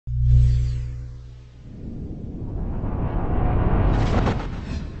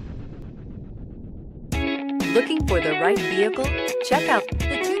Looking for the right vehicle? Check out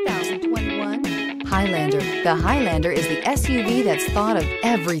the 2021 Highlander. The Highlander is the SUV that's thought of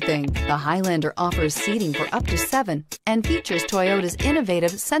everything. The Highlander offers seating for up to 7 and features Toyota's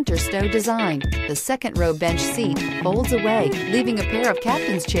innovative center stow design. The second row bench seat folds away, leaving a pair of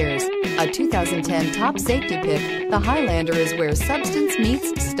captain's chairs. A 2010 top safety pick, the Highlander is where substance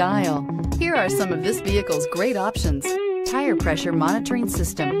meets style. Here are some of this vehicle's great options: tire pressure monitoring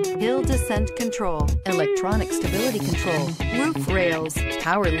system, hill descent control, electronic stability control, roof rails,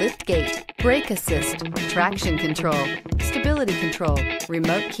 power lift gate, brake assist, traction control, stability control,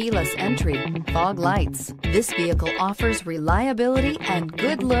 remote keyless entry, fog lights. This vehicle offers reliability and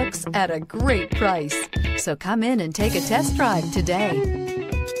good looks at a great price. So come in and take a test drive today.